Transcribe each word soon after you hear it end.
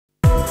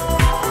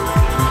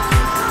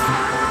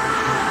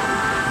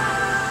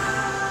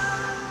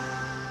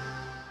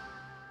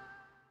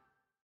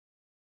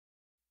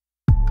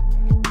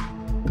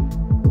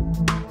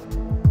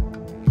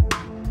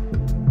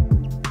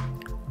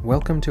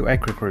Welcome to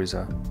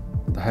Equicruiser,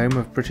 the home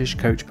of British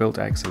coach-built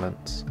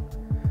excellence.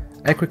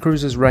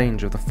 Equicruiser's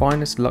range of the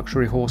finest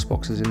luxury horse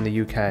boxes in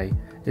the UK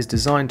is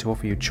designed to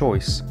offer you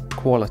choice,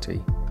 quality,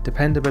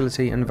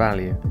 dependability and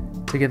value,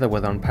 together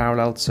with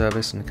unparalleled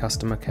service and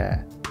customer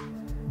care.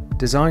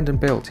 Designed and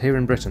built here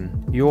in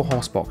Britain, your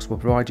Horsebox will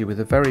provide you with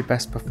the very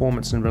best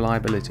performance and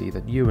reliability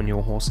that you and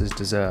your horses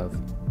deserve.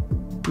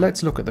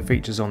 Let's look at the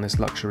features on this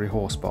luxury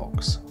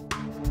Horsebox.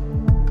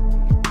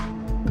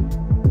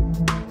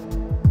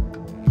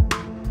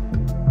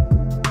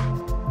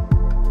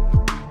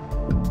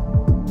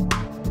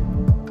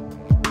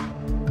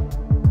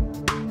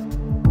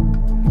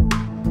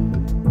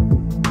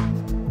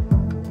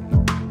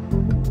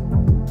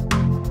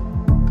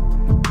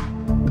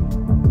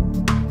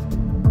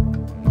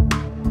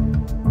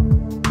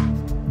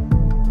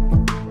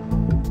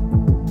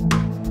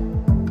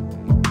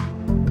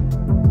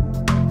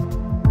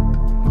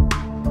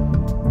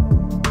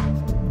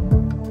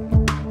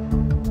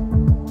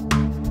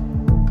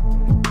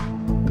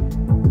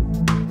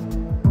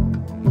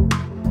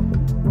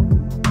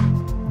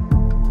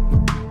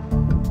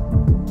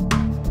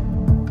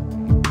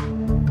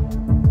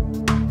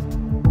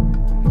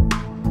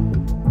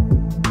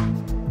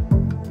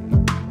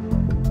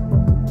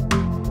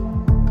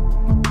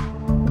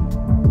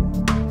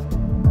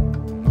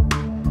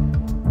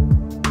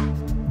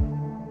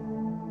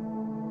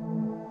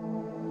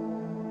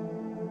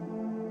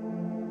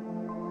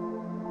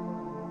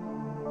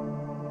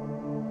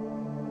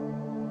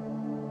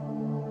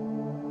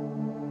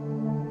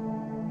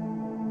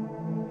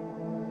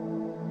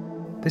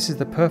 This is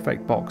the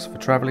perfect box for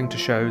travelling to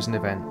shows and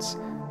events.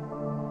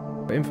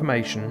 For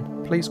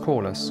information, please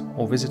call us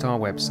or visit our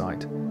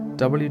website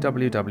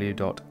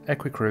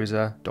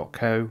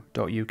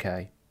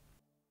www.equicruiser.co.uk.